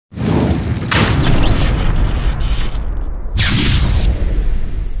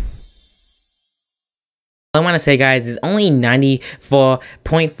I want to say, guys, is only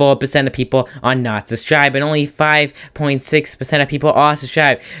 94.4% of people are not subscribed, and only 5.6% of people are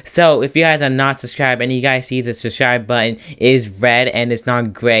subscribed. So, if you guys are not subscribed, and you guys see the subscribe button is red and it's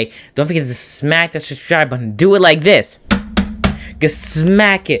not gray, don't forget to smack the subscribe button. Do it like this. Just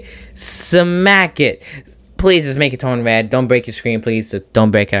smack it. Smack it. Please just make it turn red. Don't break your screen, please.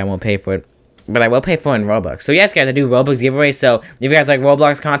 Don't break it. I won't pay for it. But I will pay for it in Roblox. So, yes, guys, I do Roblox giveaways. So, if you guys like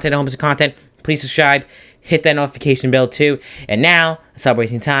Roblox content, homeless content, please subscribe. Hit that notification bell too. And now, stop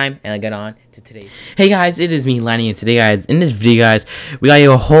wasting time and let's get on to today's. Hey guys, it is me, Lenny, and today, guys, in this video, guys, we got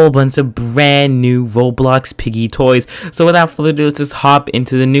you a whole bunch of brand new Roblox Piggy toys. So without further ado, let's just hop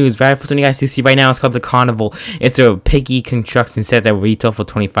into the news. Right, first one you guys see right now is called the Carnival. It's a Piggy construction set that will retail for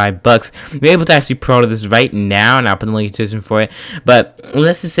 25 bucks. We're able to actually pre-order this right now, and I'll put the link in the description for it. But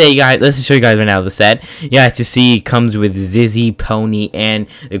let's just say, guys, let's just show you guys right now the set. You guys to see it comes with Zizzy, Pony, and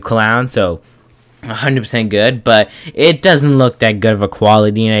the clown. So 100% good, but it doesn't look that good of a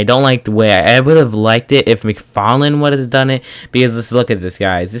quality, and I don't like the way I would have liked it if McFarlane would have done it. Because let's look at this,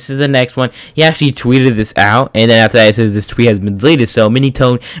 guys. This is the next one. He actually tweeted this out, and then after that it says this tweet has been deleted. So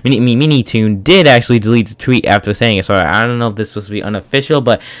Minitoon did actually delete the tweet after saying it. So I don't know if this was supposed to be unofficial,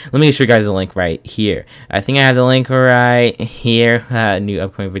 but let me show you guys the link right here. I think I have the link right here. New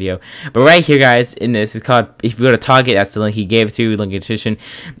upcoming video, but right here, guys, in this is called. If you go to Target, that's the link he gave it to. Link in the description.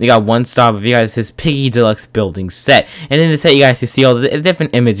 They got 1 star. If you guys, it says Piggy Deluxe building set, and in the set you guys can see all the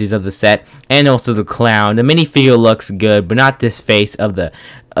different images of the set and also the clown. The minifigure looks good, but not this face of the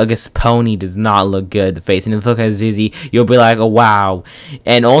Pony does not look good. The face, and if you look at Zizzy, you'll be like, oh wow.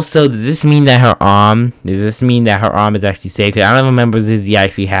 And also, does this mean that her arm is actually safe? Cause I don't remember Zizzy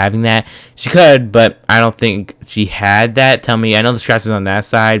actually having that. She could, but I don't think she had that. Tell me, I know the scratch is on that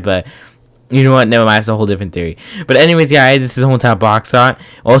side, but you know what? Never mind. It's a whole different theory. But anyways, guys, this is the whole entire box art.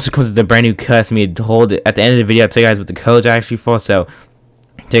 Also comes with the brand new custom. To hold it at the end of the video, I'll tell you guys what the codes are actually for. So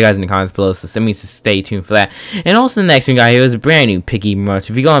tell you guys in the comments below. So send me to stay tuned for that. And also the next thing, guys, here is a brand new Piggy merch.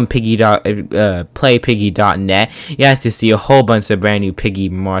 If you go on playpiggy.net, you guys to see a whole bunch of brand new Piggy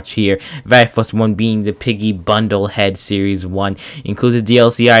merch here. Very first one being the Piggy Bundle Head Series 1. Includes the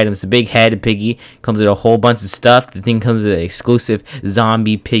DLC items. The big head Piggy comes with a whole bunch of stuff. The thing comes with an exclusive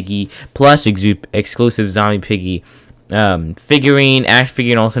Zombie Piggy plus exclusive Zombie Piggy figurine, action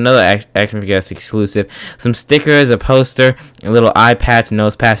figure, and also another action figure that's exclusive. Some stickers, a poster, a little eye patch,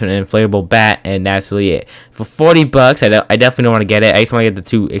 nose patch, and an inflatable bat, and that's really it. For 40 bucks, I definitely don't want to get it. I just want to get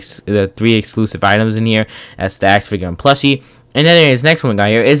the 3 exclusive items in here. That's the action figure and plushie. And then there's next one,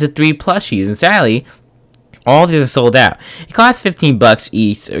 guy, here is the 3 plushies, and sadly, all these are sold out. It costs 15 bucks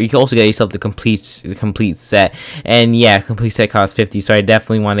each, or you can also get yourself the complete set. And yeah, complete set costs 50, so I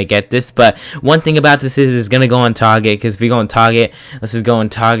definitely want to get this. But one thing about this is it's gonna go on Target, because if you go on Target, let's just go on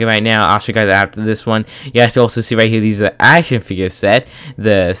Target right now. I'll show you guys after this one. You guys can also see right here, these are the action figure set.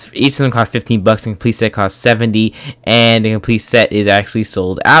 Each of them cost 15 bucks, and the complete set costs 70, and the complete set is actually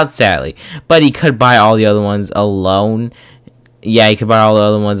sold out, sadly. But you could buy all the other ones alone. Yeah, you can buy all the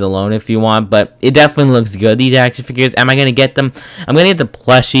other ones alone if you want, but it definitely looks good, these action figures. Am I going to get them? I'm going to get the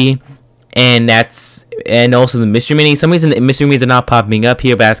plushie, and also the mystery mini. Some reason the mystery minis are not popping up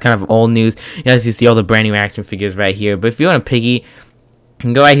here, but that's kind of old news. You guys can see all the brand new action figures right here. But if you want a Piggy, you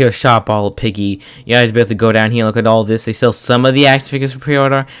can go right here, shop all Piggy. You guys be able to go down here and look at all this. They sell some of the action figures for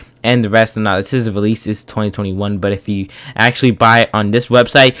pre-order, and the rest are not. This is the release is 2021, but if you actually buy it on this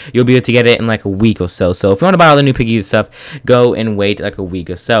website, you'll be able to get it in like a week or so. So if you want to buy all the new Piggy stuff, go and wait like a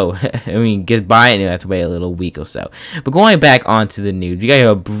week or so. I mean, just buy it and you have to wait a little week or so. But going back onto the news, you got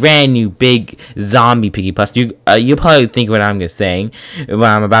a brand new big zombie Piggy plus. You'll probably think what I'm saying, what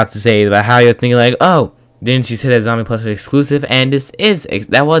I'm about to say, about how you're thinking like, oh, didn't you say that Zombie Plus was exclusive? And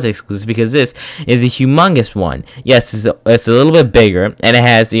that was exclusive, because this is a humongous one. Yes, it's a little bit bigger, and it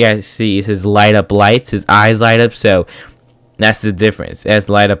has, you guys see, it says light up lights. His eyes light up, so that's the difference. It has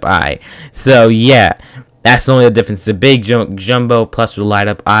light up eye. So yeah, that's the only difference. It's a big jumbo plus with light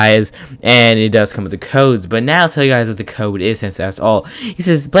up eyes, and it does come with the codes. But now I'll tell you guys what the code is, since that's all. He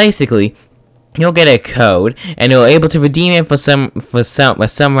says basically, you'll get a code, and you're able to redeem it for some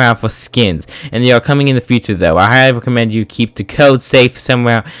round for skins, and they are coming in the future though. I highly recommend you keep the code safe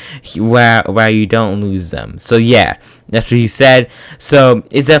somewhere where you don't lose them. So yeah, that's what he said. So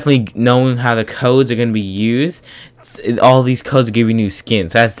it's definitely knowing how the codes are going to be used. All these codes will give you new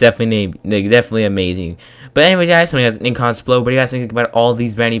skins. So that's definitely amazing. But anyway, guys, let me guys in comments below what do you guys think about all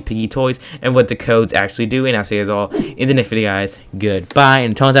these brand new Piggy toys and what the codes actually do. And I'll see you guys all in the next video, guys. Goodbye.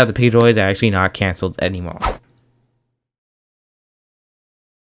 And it turns out the Piggy toys are actually not canceled anymore.